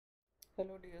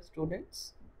Hello dear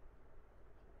students,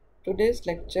 today's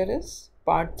lecture is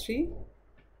part 3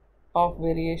 of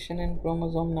variation in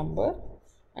chromosome number,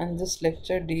 and this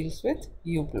lecture deals with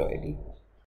euploidy.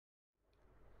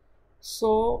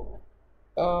 So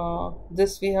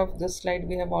this slide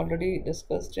we have already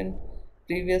discussed in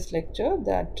previous lecture,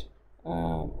 that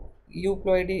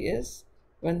euploidy is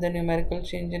when the numerical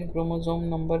change in chromosome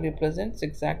number represents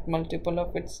exact multiple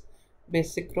of its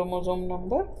basic chromosome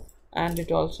number, and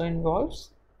it also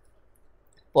involves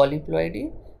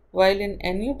polyploidy, while in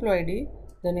aneuploidy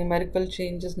the numerical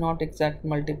change is not exact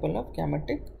multiple of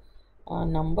gametic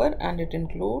number, and it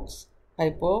includes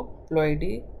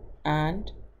hypoploidy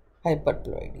and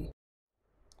hyperploidy.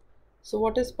 So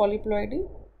what is polyploidy?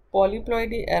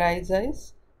 Polyploidy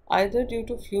arises either due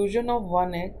to fusion of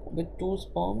one egg with two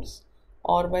sperms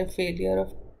or by failure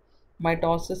of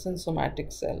mitosis in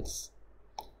somatic cells,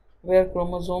 where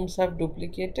chromosomes have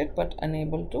duplicated but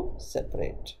unable to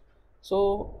separate.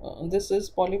 So this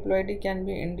is polyploidy can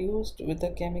be induced with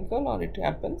a chemical, or it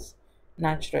happens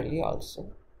naturally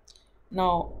also.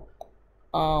 Now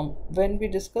when we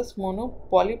discuss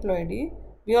polyploidy,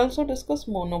 we also discuss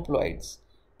monoploids.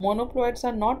 Monoploids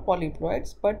are not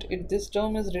polyploids, but this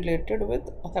term is related with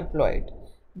haploid,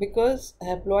 because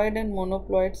haploid and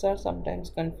monoploids are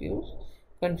sometimes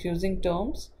confusing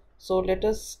terms. So let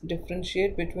us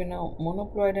differentiate between a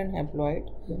monoploid and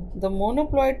haploid. The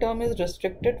monoploid term is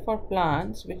restricted for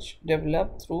plants which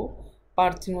develop through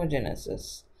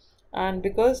parthenogenesis, and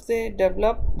because they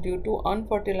develop due to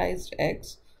unfertilized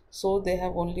eggs, so they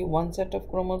have only one set of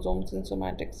chromosomes in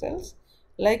somatic cells.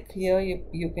 Like here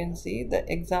you can see the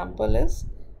example is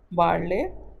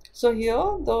barley. So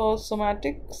here the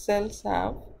somatic cells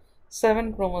have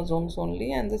 7 chromosomes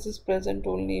only, and this is present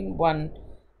only in one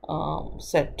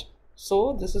set.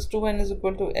 So this is 2n is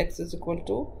equal to x is equal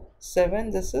to 7.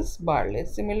 This is barley.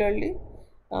 Similarly,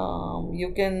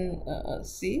 you can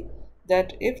see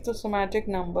that if the somatic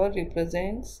number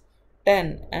represents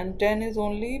 10 and 10 is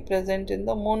only present in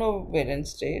the monovalent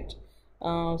state,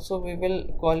 so we will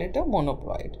call it a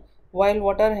monoploid. While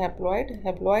what are haploid?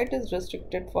 Haploid is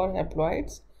restricted for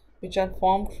haploids which are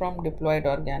formed from diploid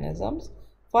organisms.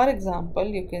 For example,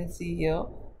 you can see here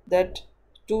that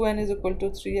 2n is equal to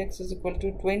 3x is equal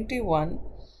to 21.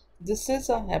 This is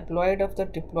a haploid of the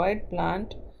diploid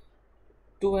plant.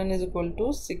 2n is equal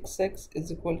to 6x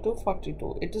is equal to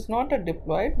 42. It is not a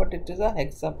diploid, but it is a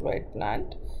hexaploid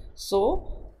plant.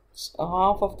 So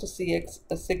half of the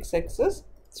 6x is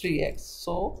 3x.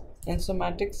 So in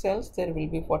somatic cells there will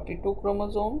be 42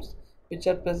 chromosomes which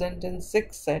are present in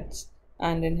 6 sets,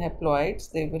 and in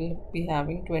haploids they will be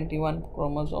having 21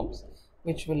 chromosomes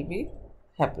which will be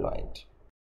haploid.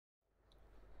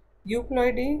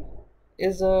 Euploidy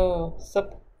is a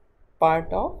sub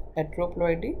part of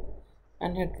heteroploidy,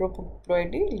 and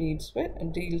heteroploidy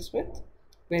deals with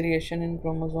variation in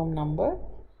chromosome number.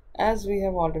 As we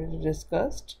have already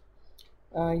discussed,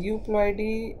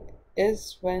 euploidy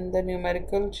is when the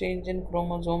numerical change in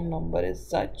chromosome number is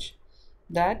such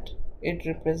that it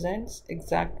represents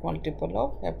exact multiple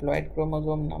of haploid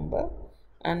chromosome number,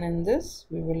 and in this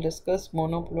we will discuss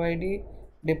monoploidy,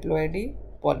 diploidy,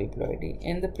 polyploidy.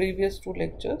 In the previous two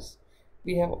lectures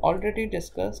we have already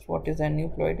discussed what is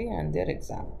aneuploidy and their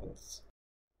examples.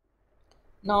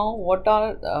 Now what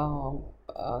are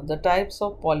the types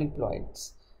of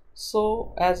polyploids?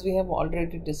 So as we have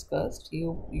already discussed,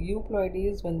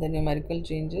 euploidy is when the numerical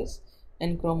changes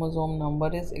in chromosome number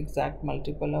is exact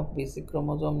multiple of basic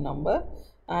chromosome number,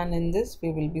 and in this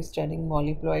we will be studying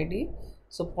polyploidy.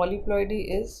 So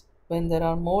polyploidy is when there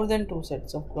are more than 2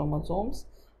 sets of chromosomes,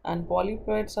 and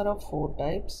polyploids are of 4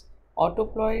 types: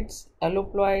 autoploids,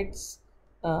 alloploids,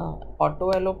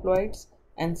 autoalloploids,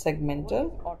 and segmental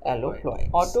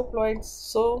alloploids. Autoploids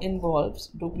so involves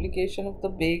duplication of the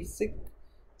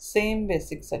same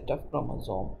basic set of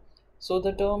chromosome. So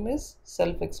the term is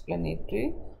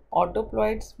self-explanatory.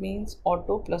 Autoploids means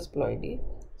auto plus ploidy.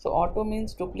 So auto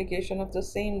means duplication of the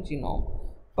same genome.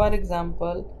 For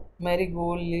example,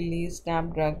 marigold, lily,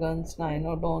 snapdragon,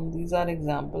 cynodon, these are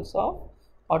examples of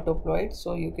autoploids.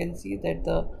 So you can see that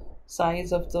the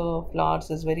size of the flowers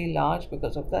is very large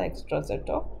because of the extra set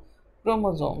of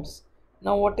chromosomes.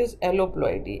 Now what is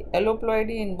alloploidy?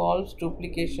 Alloploidy involves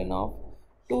duplication of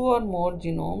 2 or more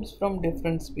genomes from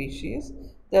different species.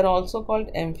 They are also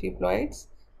called amphiploids,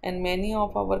 and many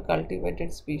of our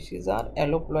cultivated species are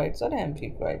alloploids or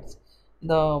amphiploids.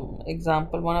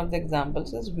 One of the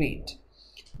examples is wheat.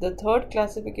 The third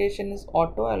classification is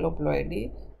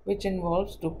autoalloploidy, which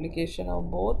involves duplication of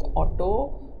both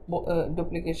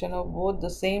the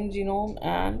same genome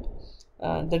and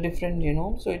the different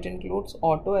genome. So it includes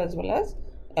auto as well as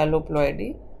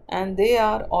Euploidy, and they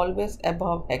are always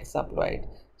above hexaploid.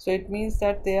 So it means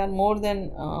that they are more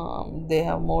than they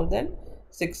have more than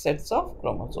 6 sets of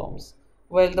chromosomes.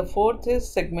 While the fourth is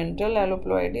segmental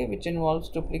Euploidy, which involves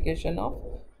duplication of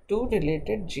two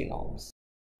related genomes.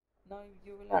 Now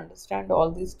you will understand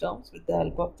all these terms with the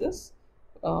help of this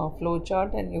flow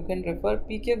chart, and you can refer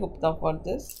PK Gupta for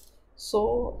this.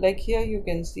 So like here you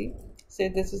can see, say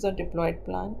this is a diploid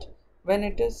plant. When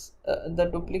it is the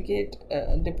duplicate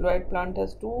diploid plant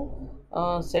has two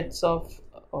sets of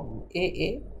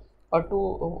AA, or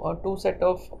two set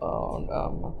of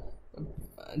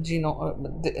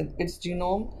genome. Its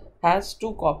genome has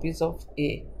two copies of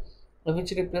A,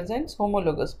 which represents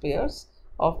homologous pairs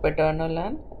of paternal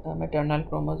and maternal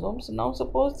chromosomes. Now,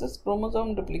 suppose this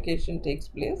chromosome duplication takes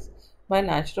place by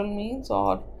natural means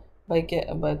or by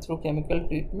through chemical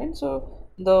treatment. So,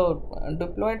 the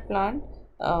diploid plant,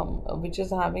 which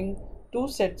is having two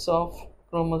sets of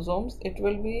chromosomes, it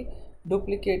will be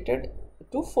duplicated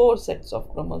to four sets of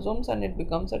chromosomes, and it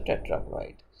becomes a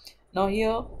tetraploid. Now,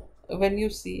 here, when you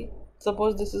see,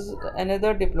 suppose this is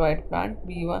another diploid plant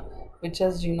B1, which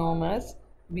has genome as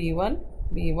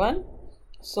B1.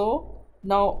 So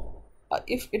now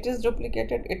if it is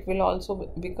duplicated, it will also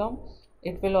become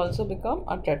a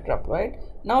tetraploid.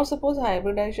 Now suppose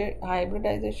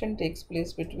hybridization takes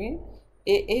place between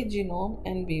AA genome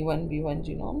and B1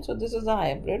 genome. So this is a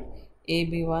hybrid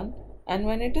AB1, and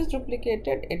when it is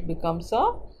duplicated, it becomes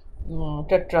a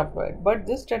tetraploid. But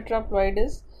this tetraploid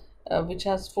is which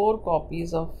has four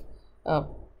copies of uh,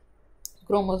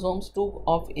 chromosomes, 2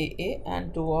 of AA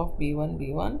and 2 of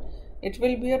B1. It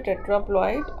will be a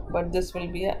tetraploid, but this will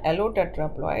be a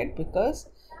allotetraploid because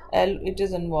it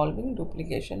is involving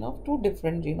duplication of two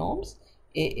different genomes,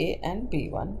 AA and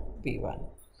B1.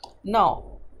 Now,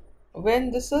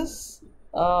 when this is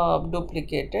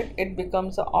duplicated, it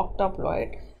becomes an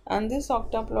octaploid, and this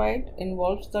octaploid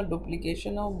involves the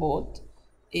duplication of both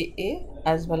AA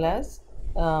as well as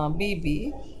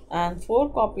BB, and 4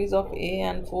 copies of A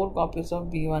and 4 copies of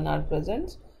B1 are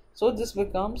present. So this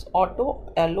becomes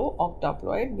auto-allo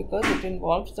octaploid because it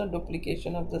involves the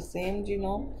duplication of the same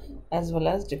genome as well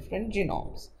as different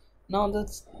genomes. Now the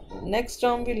next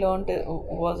term we learned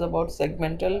was about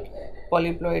segmental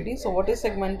polyploidy. So what is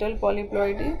segmental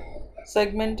polyploidy?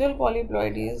 Segmental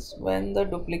polyploidy is when the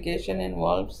duplication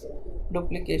involves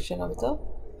duplication of the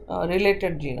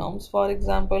related genomes. For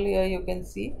example, here you can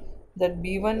see that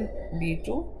B1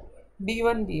 B2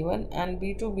 and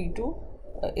B2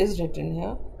 is written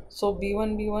here. So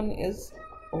B1 is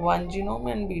one genome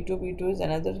and B2 is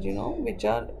another genome, which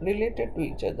are related to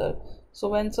each other. So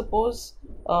when suppose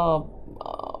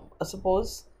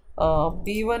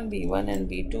B1 and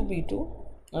B2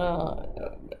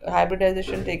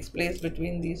 hybridization takes place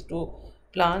between these two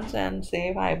plants, and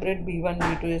say hybrid B1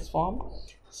 B2 is formed.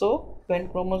 So when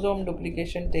chromosome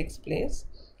duplication takes place,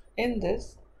 in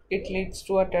this it leads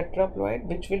to a tetraploid,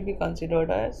 which will be considered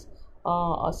as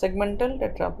a segmental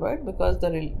tetraploid because the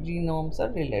genomes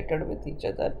are related with each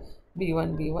other,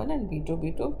 B1 and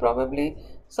B2. Probably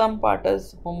some part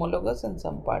is homologous and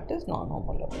some part is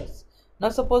non-homologous. Now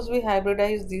suppose we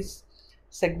hybridize these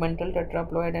segmental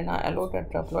tetraploid and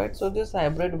allotetraploid. So this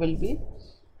hybrid will be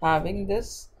having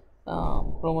this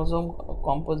chromosome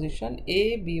composition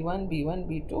A, B1,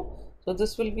 B2. So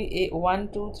this will be A 1,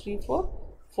 2, 3, 4.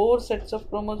 4 sets of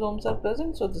chromosomes are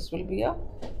present. So this will be a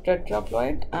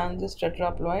tetraploid, and this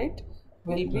tetraploid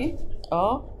will be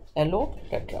a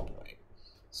allotetraploid.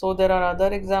 So there are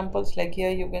other examples, like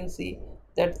here you can see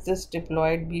that this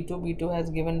diploid B2 has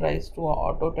given rise to a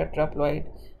autotetraploid,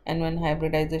 and when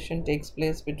hybridization takes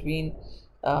place between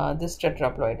this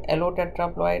tetraploid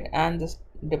allotetraploid and this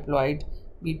diploid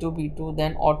B2,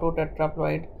 then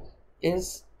autotetraploid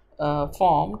is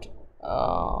formed.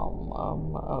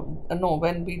 No,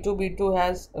 when B2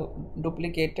 has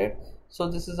duplicated, so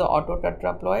this is a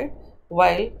autotetraploid,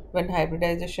 while when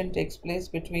hybridization takes place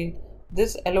between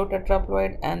this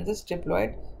allotetraploid and this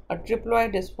diploid, a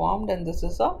triploid is formed, and this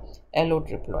is a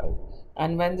allotriploid.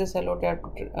 And when this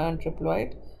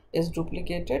allotriploid is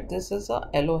duplicated, this is a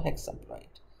allohexaploid.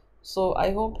 So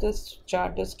I hope this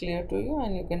chart is clear to you,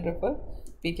 and you can refer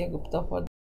PK Gupta for.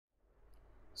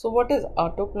 So what is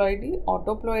autoploidy?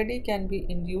 Autoploidy can be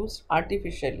induced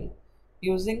artificially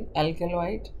using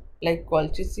alkaloid like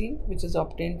colchicine, which is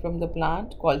obtained from the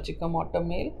plant Colchicum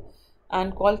autumnale,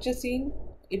 and colchicine,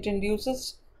 it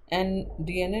induces an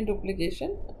DNA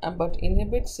duplication but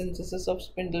inhibits synthesis of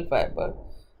spindle fiber.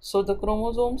 So the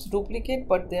chromosomes duplicate,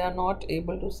 but they are not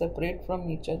able to separate from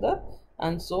each other,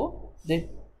 and so they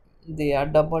are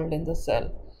doubled in the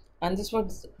cell. And this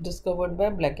was discovered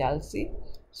by Blackalsey.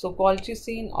 So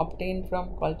colchicine obtained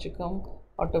from Colchicum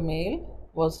autumnale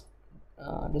was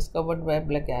discovered by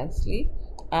Blakaslee,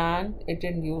 and it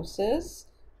induces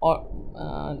or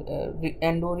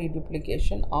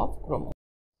endo-reduplication of chromosomes.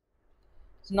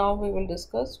 So now we will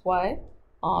discuss why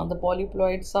the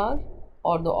polyploids are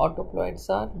or the autoploids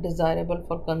are desirable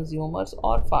for consumers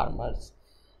or farmers.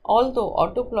 Although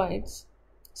autoploids,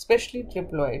 especially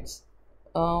triploids,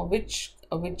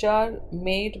 which are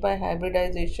made by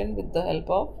hybridization with the help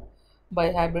of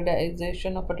by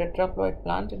hybridization of a tetraploid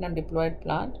plant in a diploid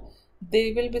plant,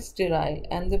 they will be sterile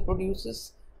and they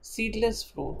produces seedless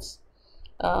fruits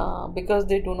because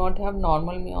they do not have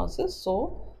normal meiosis,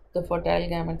 so the fertile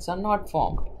gametes are not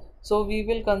formed. So we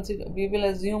will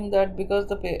assume that because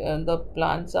the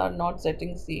plants are not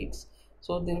setting seeds,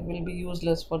 so they will be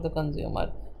useless for the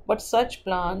consumer. But such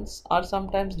plants are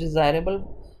sometimes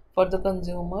desirable for the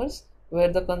consumers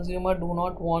where the consumer do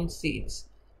not want seeds,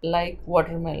 like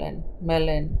watermelon,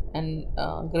 melon, and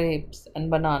grapes and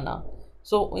banana.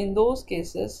 So in those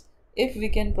cases, if we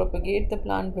can propagate the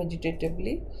plant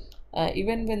vegetatively,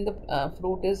 even when the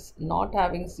fruit is not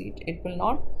having seed, it will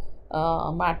not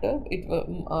matter. It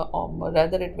will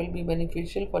rather it will be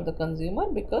beneficial for the consumer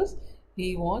because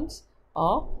he wants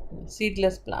a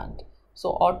seedless plant.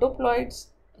 So autoploids,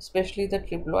 especially the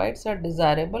triploids, are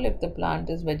desirable if the plant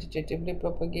is vegetatively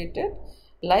propagated,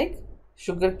 like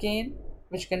sugarcane,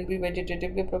 which can be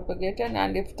vegetatively propagated,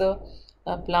 and if the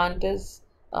plant is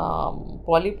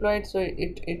polyploid, so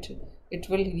it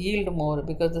will yield more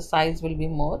because the size will be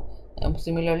more.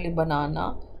 Similarly,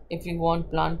 banana, if we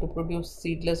want plant to produce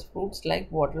seedless fruits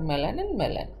like watermelon and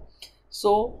melon.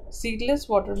 So seedless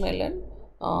watermelon,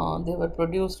 they were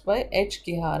produced by H.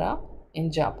 Kihara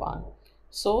in Japan.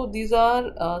 So these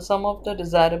are some of the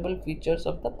desirable features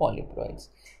of the polyploids.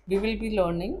 We will be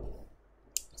learning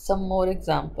some more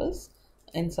examples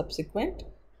in subsequent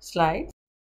slides,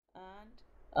 and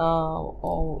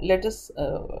let us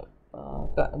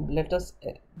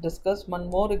discuss one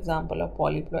more example of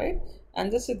polyploid,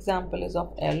 and this example is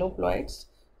of alloploids.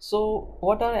 So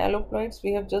what are alloploids?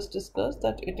 We have just discussed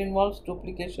that it involves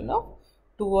duplication of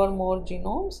two or more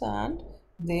genomes, and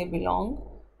they belong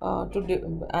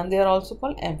and they are also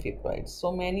called amphiploids.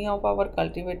 So many of our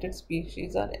cultivated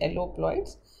species are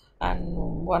alloploids, and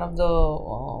one of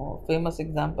the famous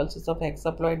examples is of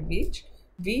hexaploid wheat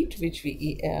which we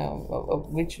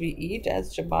eat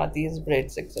as chapatis,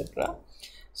 breads, etc.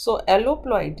 So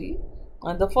alloploidy,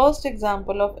 the first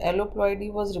example of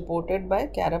alloploidy was reported by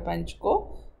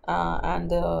Karapanchko,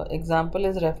 and the example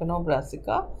is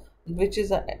Raphanobrassica, which is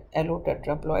a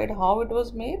allotetraploid. How it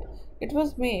was made? It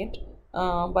was made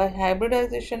by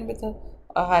hybridization with a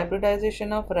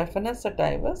hybridization of Raphanus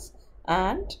sativus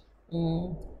and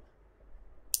um,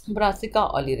 Brassica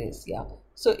oleracea.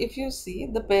 So if you see,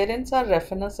 the parents are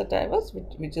Raphanus sativus,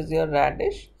 which is your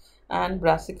radish, and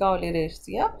Brassica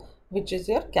oleracea, which is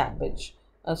your cabbage.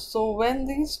 So when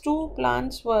these two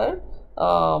plants were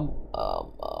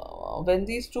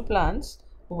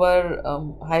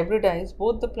hybridized,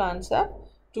 both the plants have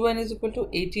 2n is equal to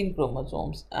 18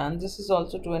 chromosomes, and this is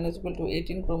also 2n is equal to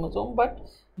 18 chromosome. But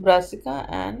Brassica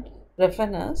and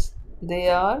Raphanus, they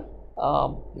are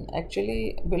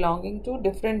actually belonging to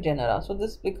different genera. So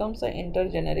this becomes an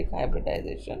intergeneric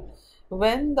hybridization.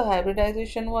 When the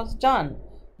hybridization was done,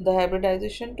 the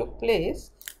hybridization took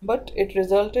place, but it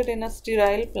resulted in a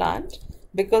sterile plant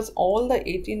because all the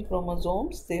 18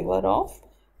 chromosomes, they were of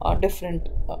a different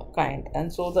kind,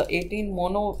 and so the 18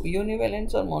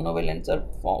 univalents or monovalents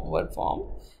were formed,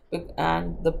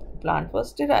 and the plant was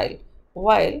sterile.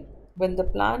 While when the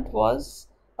plant was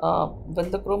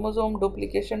when the chromosome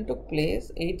duplication took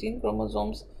place, 18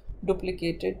 chromosomes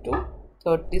duplicated to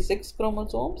 36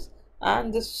 chromosomes,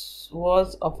 and this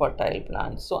was a fertile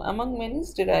plant. So among many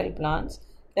sterile plants,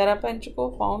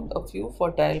 Karapanchko found a few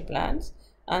fertile plants,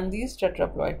 and these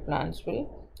tetraploid plants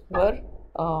were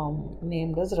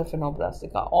named as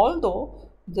Raphanobrassica.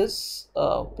 Although this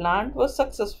plant was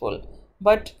successful,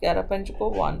 but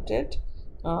Karapanchko wanted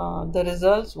the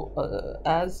results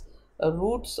as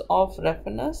roots of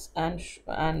Raphanus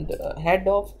and head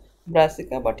of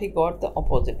Brassica, but he got the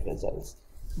opposite results.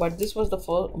 But this was the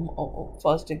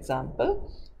first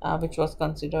example which was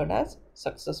considered as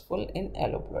successful in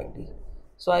alloploidy.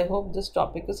 So I hope this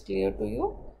topic is clear to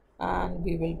you, and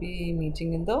we will be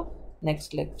meeting in the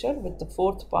next lecture with the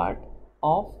fourth part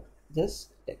of this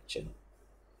lecture.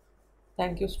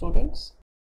 Thank you, students.